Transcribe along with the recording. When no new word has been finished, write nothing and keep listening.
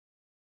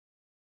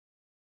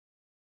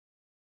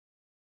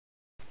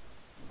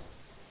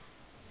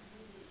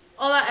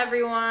Hola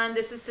everyone,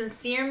 this is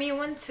Sincere Me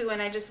 12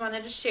 and I just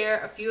wanted to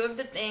share a few of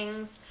the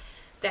things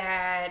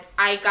that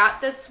I got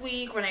this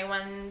week when I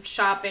went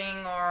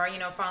shopping, or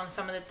found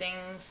some of the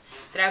things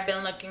that I've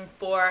been looking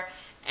for.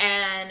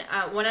 And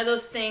one of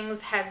those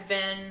things has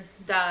been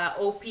the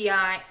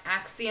OPI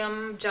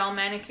Axxium Gel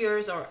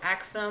manicures, or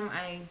Axxium.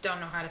 I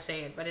don't know how to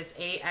say it, but it's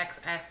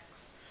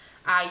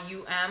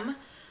AXXIUM.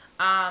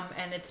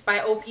 And it's by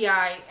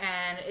OPI,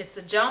 and it's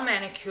a gel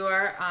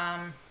manicure.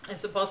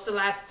 It's supposed to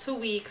last 2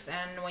 weeks,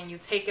 and when you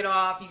take it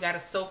off, you gotta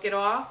soak it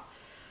off.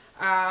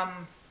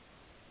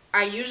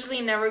 I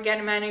usually never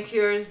get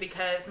manicures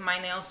because my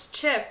nails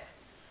chip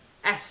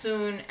as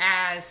soon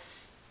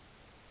as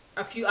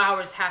a few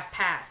hours have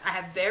passed. I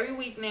have very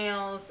weak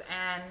nails,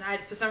 and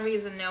for some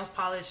reason nail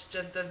polish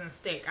just doesn't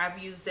stick. I've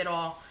used it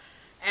all,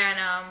 and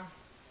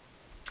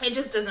it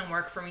just doesn't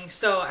work for me.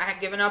 So I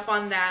had given up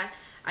on that.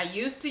 I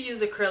used to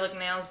use acrylic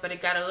nails, but it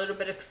got a little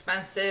bit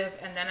expensive,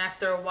 and then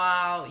after a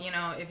while,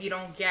 if you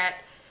don't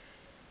get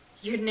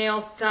your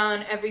nails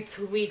done every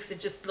 2 weeks, it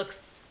just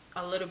looks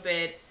a little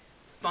bit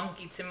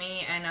funky to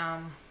me, and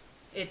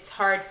it's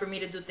hard for me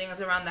to do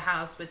things around the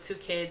house with 2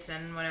 kids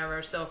and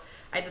whatever. So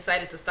I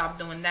decided to stop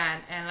doing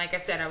that. And like I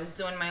said, I was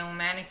doing my own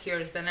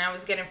manicures, but then I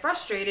was getting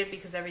frustrated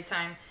because every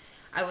time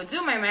I would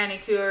do my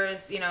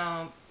manicures,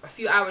 a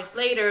few hours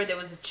later there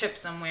was a chip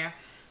somewhere.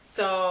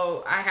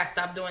 So I had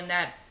stopped doing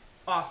that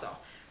also.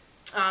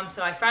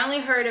 So I finally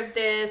heard of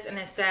this, and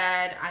I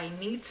said I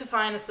need to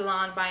find a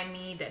salon by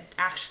me that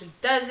actually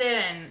does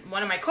it. And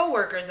one of my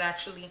coworkers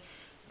actually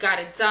got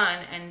it done,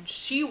 and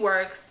she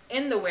works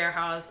in the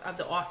warehouse of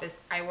the office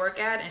I work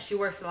at, and she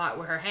works a lot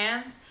with her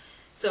hands.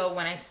 So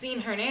when I seen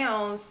her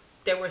nails,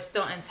 they were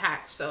still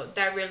intact, so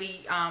that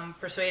really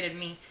persuaded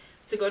me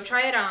to go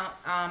try it out.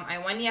 I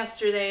went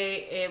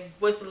yesterday. It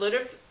was a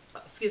little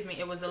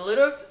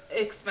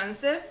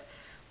expensive,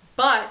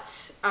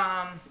 but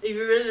if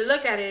you really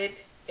look at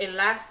it, it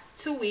lasts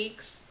 2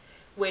 weeks,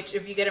 which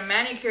if you get a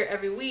manicure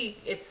every week,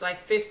 it's like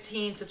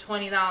 $15 to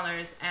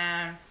 $20,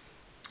 and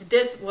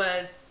this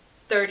was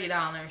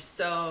 $30.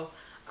 So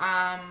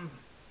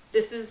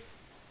this is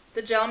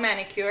the gel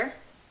manicure.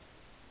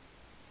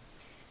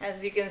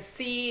 As you can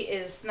see,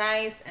 it's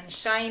nice and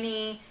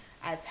shiny.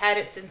 I've had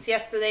it since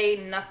yesterday.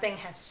 Nothing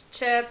has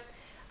chipped.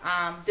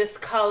 This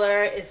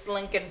color is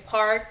Lincoln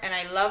Park, and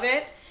I love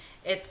it.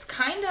 It's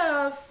kind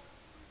of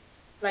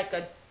like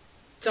a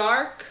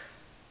dark,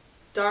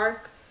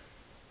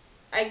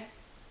 I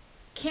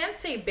can't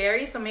say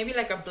berry, so maybe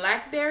like a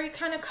blackberry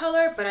kind of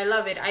color, but I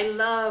love it. I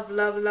love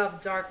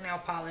dark nail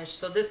polish,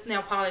 so this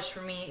nail polish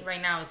for me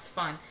right now is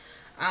fun.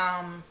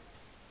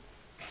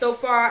 So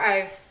far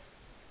I've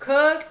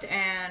cooked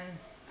and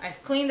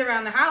I've cleaned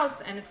around the house,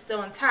 and it's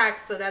still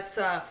intact, so that's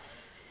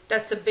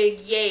a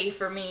big yay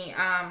for me.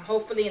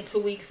 Hopefully in 2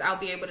 weeks I'll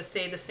be able to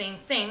say the same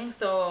thing,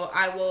 so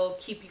I will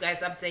keep you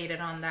guys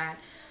updated on that.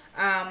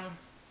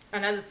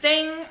 Another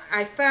thing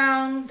I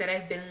found that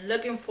I've been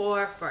looking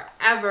for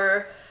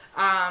forever,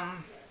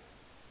 and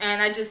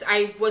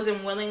I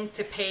wasn't willing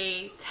to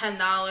pay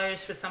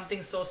 $10 for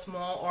something so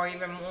small or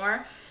even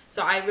more.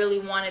 So I really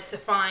wanted to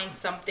find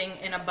something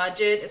in a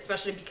budget,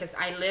 especially because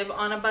I live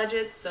on a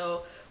budget.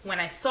 So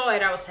when I saw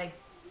it, I was like,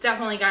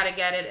 definitely gotta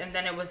get it. And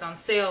then it was on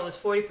sale. It was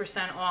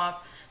 40%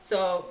 off.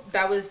 So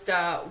that was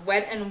the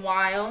Wet n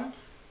Wild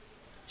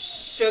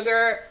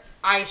Sugar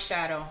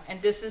eyeshadow,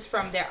 and this is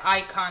from their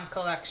Icon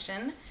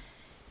collection.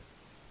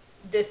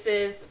 This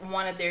is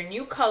one of their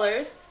new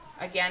colors.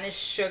 Again, it's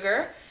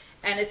Sugar,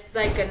 and it's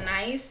like a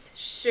nice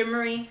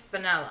shimmery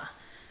vanilla.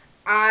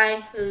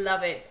 I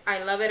love it.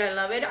 I love it. I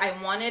love it. I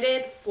wanted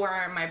it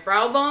for my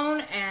brow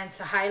bone and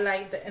to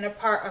highlight the inner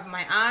part of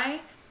my eye,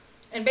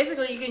 and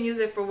basically you can use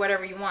it for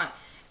whatever you want.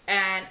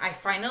 And I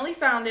finally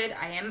found it.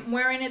 I am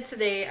wearing it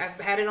today. I've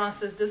had it on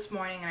since this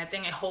morning, and I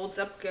think it holds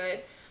up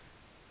good.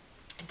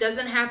 It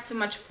doesn't have too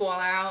much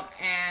fallout,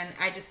 and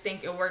I just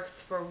think it works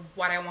for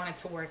what I want it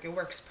to work. It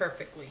works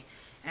perfectly,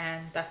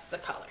 and that's the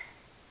color.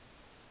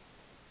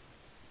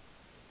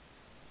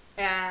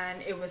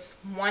 And it was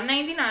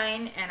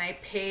 $1.99, and I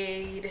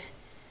paid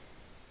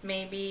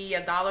maybe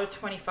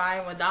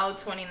 $1.25 or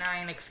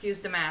 $1.29. Excuse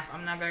the math.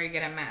 I'm not very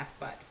good at math,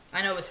 but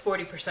I know it's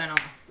 40%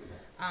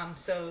 off.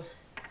 So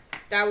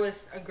that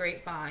was a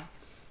great buy.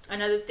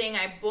 Another thing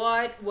I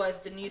bought was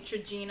the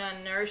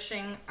Neutrogena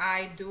Nourishing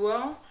Eye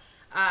Duo.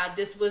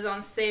 This was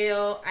on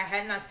sale. I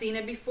had not seen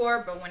it before,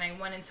 but when I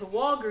went into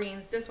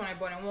Walgreens, this one I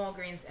bought in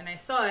Walgreens, and I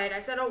saw it, I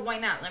said, oh, why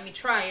not? Let me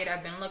try it.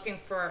 I've been looking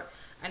for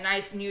a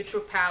nice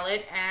neutral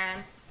palette,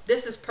 and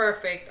this is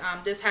perfect.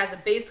 This has a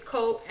base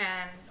coat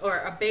or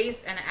a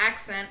base and an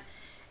accent,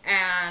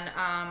 and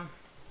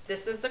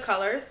this is the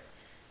colors.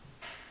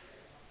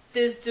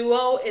 This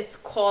duo is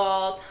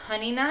called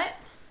Honey Nut,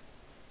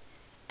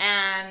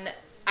 and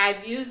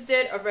I've used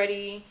it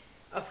already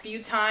a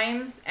few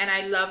times, and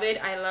I love it.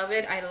 I love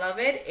it. I love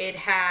it. It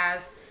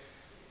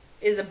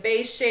is a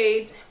base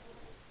shade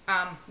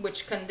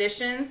which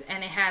conditions,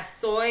 and it has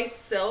soy,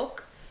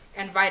 silk,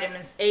 and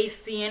vitamins A,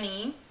 C, and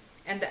E.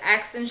 And the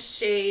accent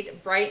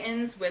shade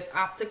brightens with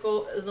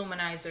optical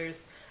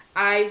illuminizers.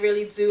 I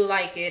really do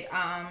like it.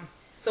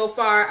 So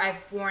far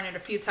I've worn it a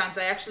few times.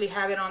 I actually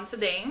have it on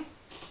today,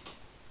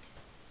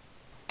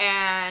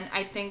 and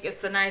I think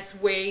it's a nice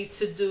way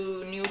to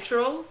do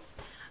neutrals.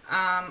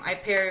 I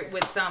pair it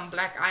with some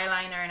black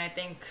eyeliner, and I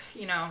think,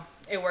 you know,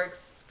 it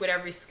works with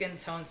every skin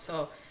tone,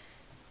 so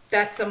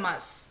that's a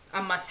must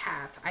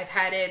have. I've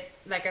had it,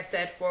 like I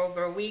said, for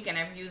over a week, and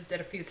I've used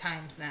it a few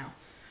times now.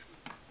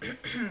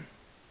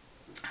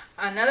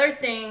 Another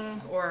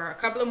thing, or a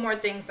couple of more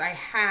things I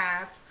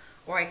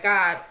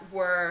got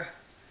were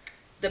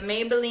the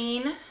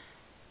Maybelline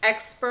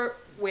Expert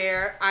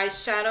Wear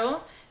eyeshadow.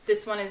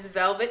 This one is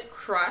Velvet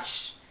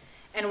Crush.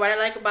 And what I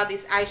like about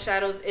these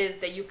eyeshadows is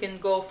that you can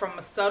go from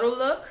a subtle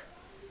look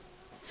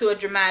to a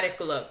dramatic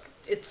look.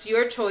 It's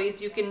your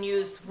choice. You can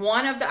use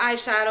one of the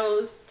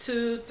eyeshadows,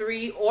 2,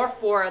 3, or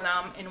 4 of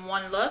them in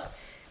one look,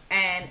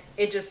 and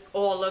it just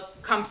all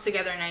comes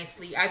together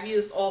nicely. I've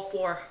used all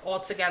 4 all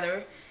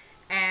together,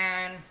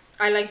 and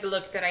I like the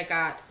look that I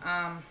got.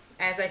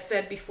 As I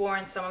said before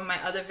in some of my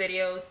other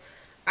videos,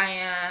 I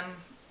am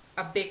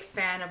a big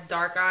fan of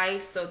dark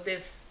eyes, so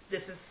this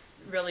is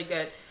really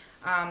good.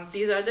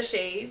 These are the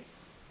shades.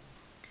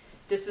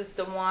 This is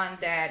the one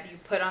that you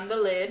put on the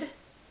lid,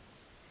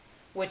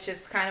 which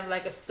is kind of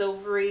like a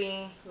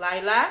silvery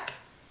lilac.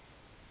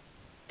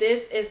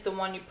 This is the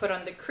one you put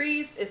on the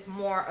crease. It's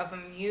more of a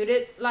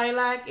muted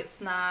lilac.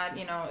 It's not,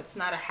 you know, it's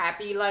not a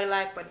happy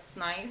lilac, but it's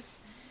nice.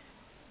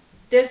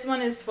 This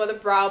one is for the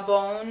brow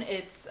bone.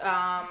 It's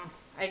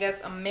I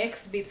guess a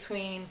mix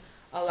between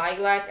a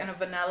lilac and a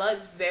vanilla.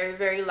 It's very,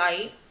 very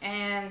light.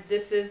 And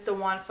this is the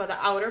one for the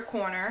outer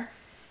corner,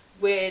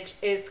 which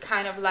is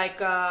kind of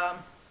like a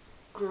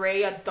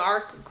gray, a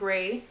dark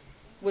gray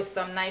with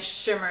some nice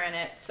shimmer in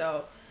it.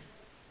 So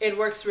it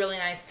works really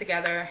nice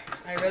together.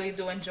 I really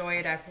do enjoy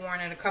it. I've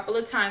worn it a couple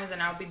of times,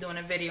 and I'll be doing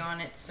a video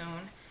on it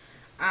soon.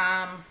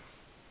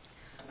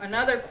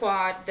 Another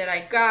quad that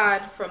I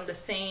got from the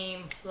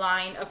same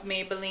line of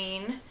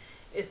Maybelline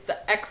is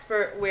the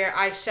Expert Wear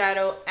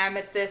Eyeshadow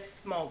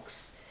Amethyst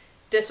Smokes.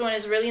 This one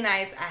is really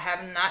nice. I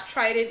have not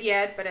tried it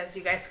yet, but as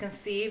you guys can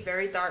see,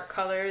 very dark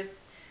colors,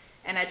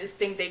 and I just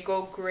think they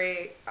go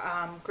great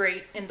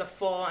in the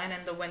fall and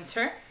in the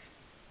winter.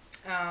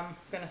 I'm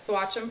going to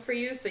swatch them for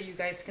you so you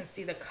guys can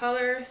see the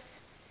colors,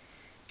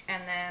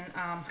 and then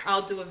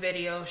I'll do a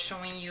video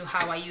showing you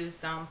how I use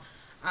them.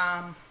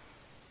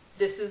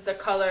 This is the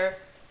color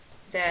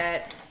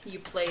that you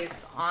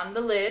place on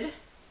the lid,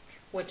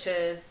 which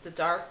is the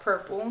dark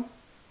purple.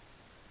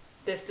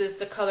 This is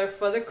the color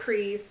for the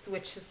crease,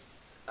 which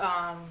is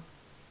a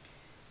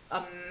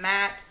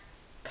matte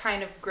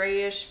kind of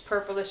grayish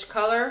purplish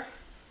color.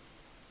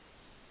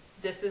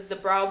 This is the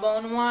brow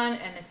bone one,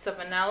 and it's a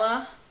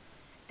vanilla.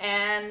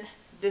 And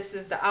this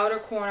is the outer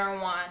corner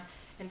one,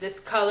 and this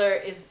color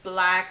is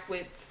black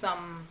with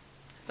some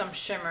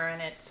shimmer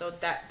in it, so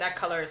that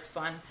color is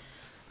fun.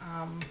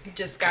 You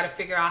just got to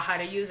figure out how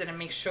to use it and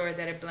make sure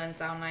that it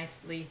blends out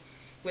nicely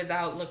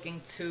without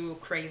looking too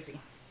crazy.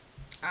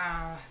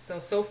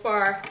 So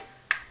far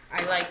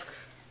I like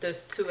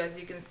those two. As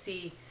you can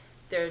see,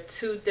 there are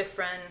 2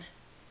 different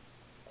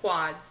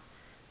quads,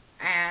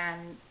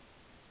 and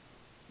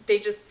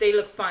they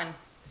look fun,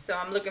 so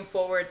I'm looking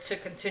forward to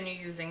continue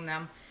using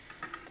them.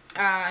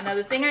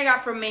 Another thing I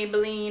got from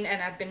Maybelline,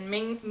 and I've been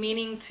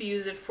meaning to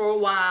use it for a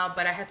while,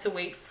 but I had to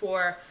wait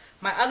for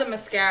my other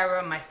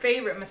mascara, my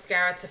favorite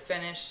mascara, to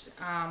finish.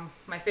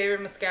 My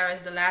favorite mascara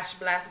is the Lash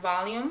Blast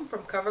Volume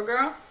from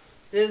CoverGirl.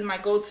 This is my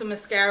go-to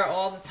mascara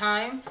all the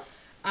time.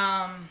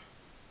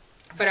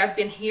 But I've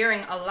been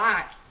hearing a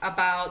lot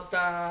about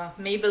the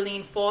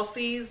Maybelline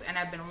Falsies, and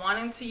I've been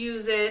wanting to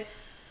use it.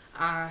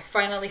 I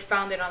finally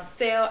found it on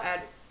sale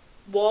at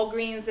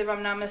Walgreens, if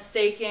I'm not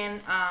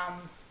mistaken.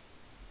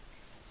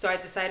 So I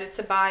decided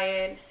to buy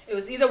it. It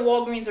was either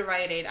Walgreens or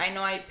Rite Aid. I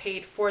know I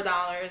paid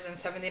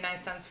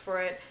 $4.79 for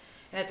it,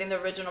 and I think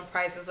the original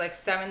price is like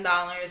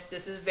 $7.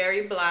 This is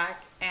very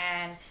black,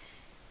 and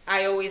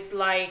I always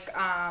like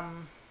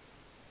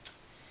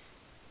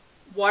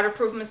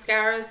waterproof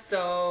mascaras,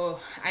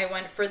 so I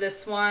went for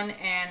this one,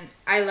 and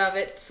I love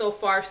it. So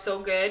far, so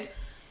good.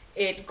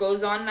 It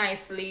goes on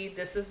nicely.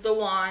 This is the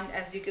wand.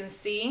 As you can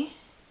see,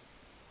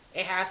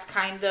 it has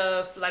kind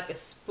of like a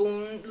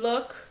spoon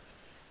look.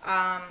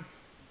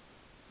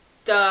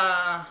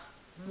 The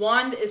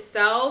wand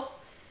itself,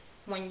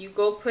 when you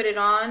go put it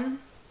on,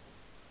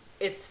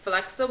 it's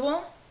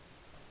flexible,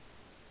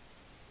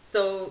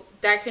 so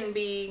that can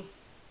be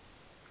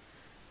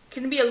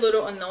a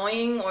little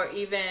annoying or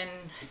even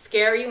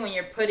scary when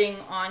you're putting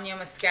on your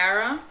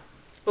mascara.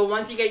 But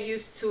once you get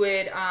used to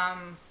it,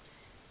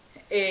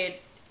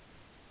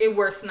 it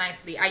works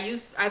nicely.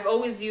 I've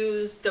always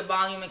used the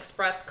Volume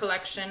Express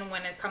collection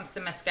when it comes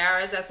to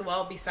mascaras as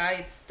well,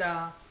 besides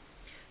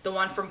the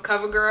one from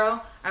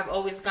CoverGirl. I've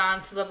always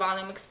gone to the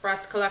Volume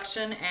Express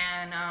collection,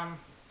 and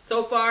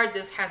so far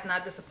this has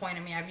not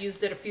disappointed me. I've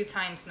used it a few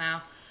times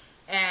now,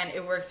 and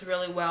it works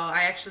really well.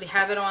 I actually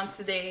have it on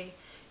today.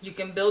 You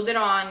can build it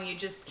on. You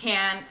just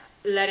can't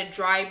let it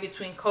dry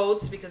between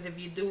coats, because if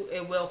you do,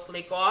 it will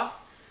flake off.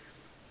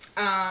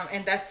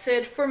 And that's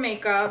it for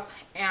makeup.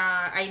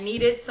 I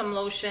needed some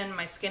lotion.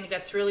 My skin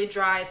gets really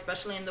dry,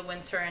 especially in the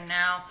winter, and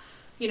now,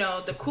 you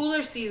know, the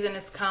cooler season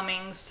is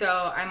coming,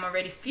 so I'm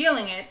already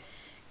feeling it.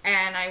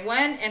 And I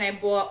went and I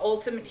bought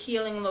Ultimate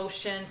Healing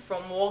Lotion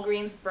from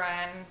Walgreen's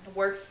brand. It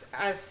works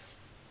as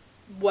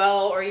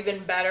well or even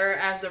better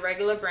as the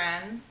regular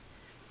brands.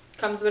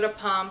 Comes with a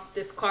pump.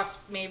 This cost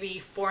maybe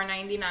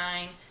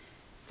 $4.99,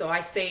 so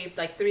I saved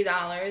like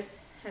 $3.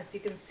 As you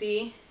can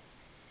see,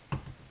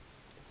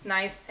 it's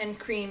nice and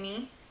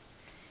creamy.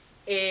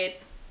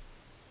 It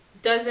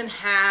doesn't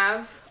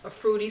have a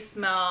fruity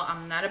smell.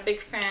 I'm not a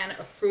big fan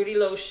of fruity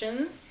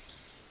lotions.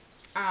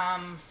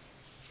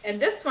 And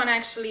this one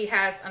actually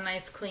has a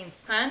nice clean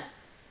scent.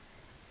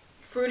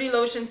 Fruity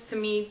lotions to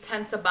me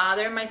tend to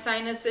bother my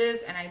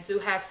sinuses, and I do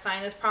have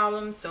sinus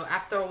problems, so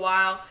after a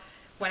while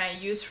when I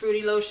use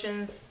fruity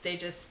lotions, they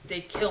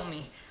kill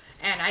me.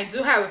 And I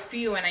do have a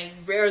few and I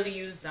rarely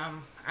use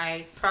them.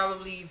 I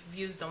probably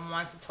used them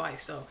once or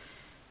twice. So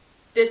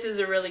this is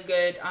a really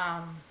good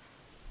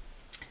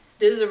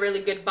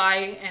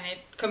buy, and it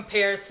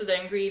compares to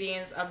the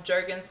ingredients of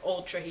Jergens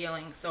Ultra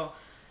Healing. So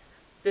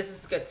this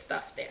is good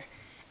stuff there.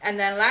 And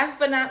then last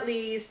but not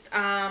least,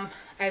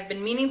 I've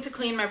been meaning to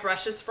clean my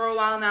brushes for a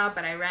while now,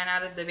 but I ran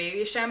out of the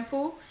baby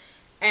shampoo.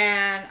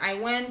 And I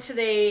went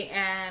today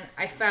and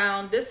I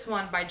found this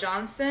one by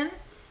Johnson.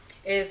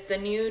 It's the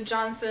new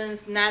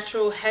Johnson's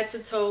Natural Head to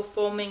Toe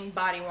Foaming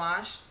Body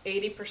Wash,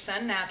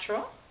 80%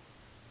 natural.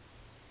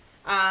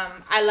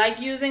 I like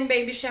using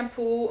baby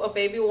shampoo or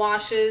baby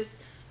washes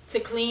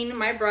to clean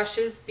my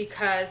brushes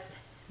because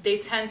they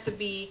tend to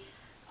be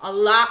a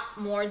lot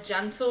more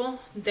gentle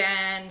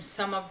than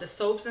some of the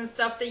soaps and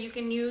stuff that you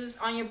can use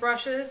on your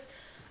brushes.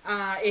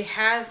 It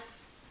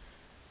has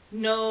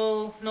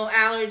no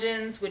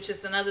allergens, which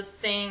is another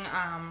thing.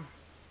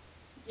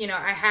 You know,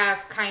 I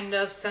have kind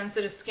of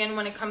sensitive skin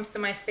when it comes to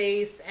my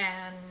face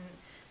and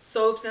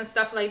soaps and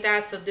stuff like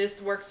that, so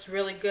this works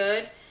really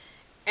good.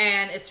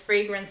 And it's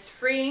fragrance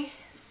free,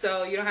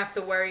 so you don't have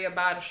to worry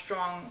about a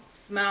strong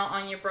smell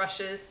on your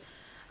brushes.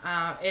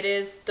 It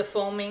is the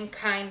foaming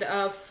kind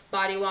of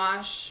body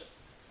wash,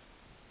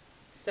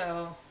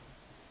 so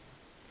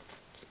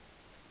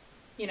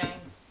you know,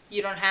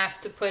 you don't have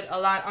to put a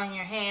lot on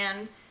your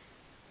hand,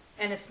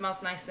 and it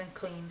smells nice and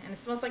clean, and it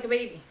smells like a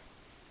baby.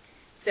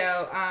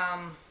 So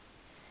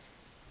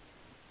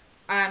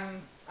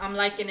I'm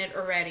liking it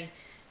already.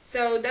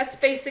 So that's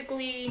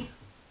basically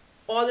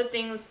all the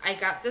things I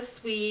got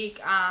this week.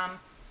 I'm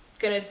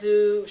gonna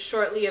do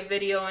shortly a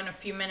video in a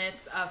few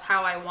minutes of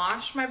how I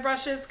wash my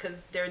brushes,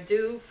 because they're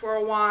due for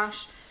a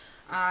wash.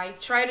 I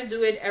try to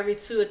do it every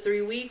 2 or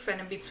 3 weeks, and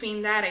in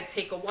between that I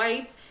take a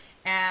wipe,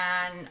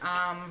 and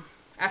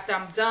after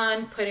I'm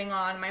done putting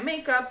on my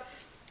makeup,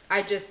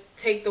 I just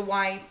take the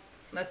wipe.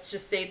 Let's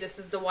just say this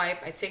is the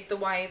wipe. I take the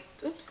wipe,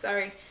 oops,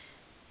 sorry,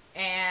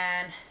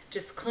 and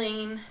just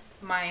clean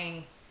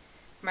my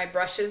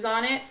brushes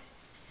on it.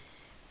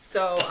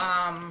 So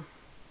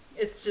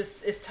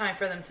it's time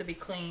for them to be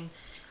clean.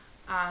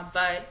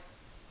 But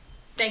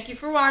thank you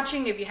for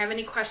watching. If you have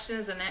any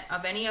questions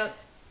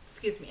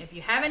if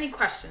you have any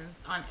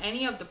questions on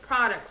any of the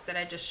products that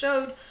I just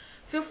showed,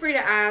 feel free to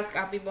ask.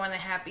 I'll be more than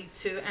happy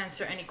to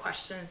answer any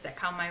questions that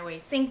come my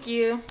way. Thank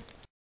you.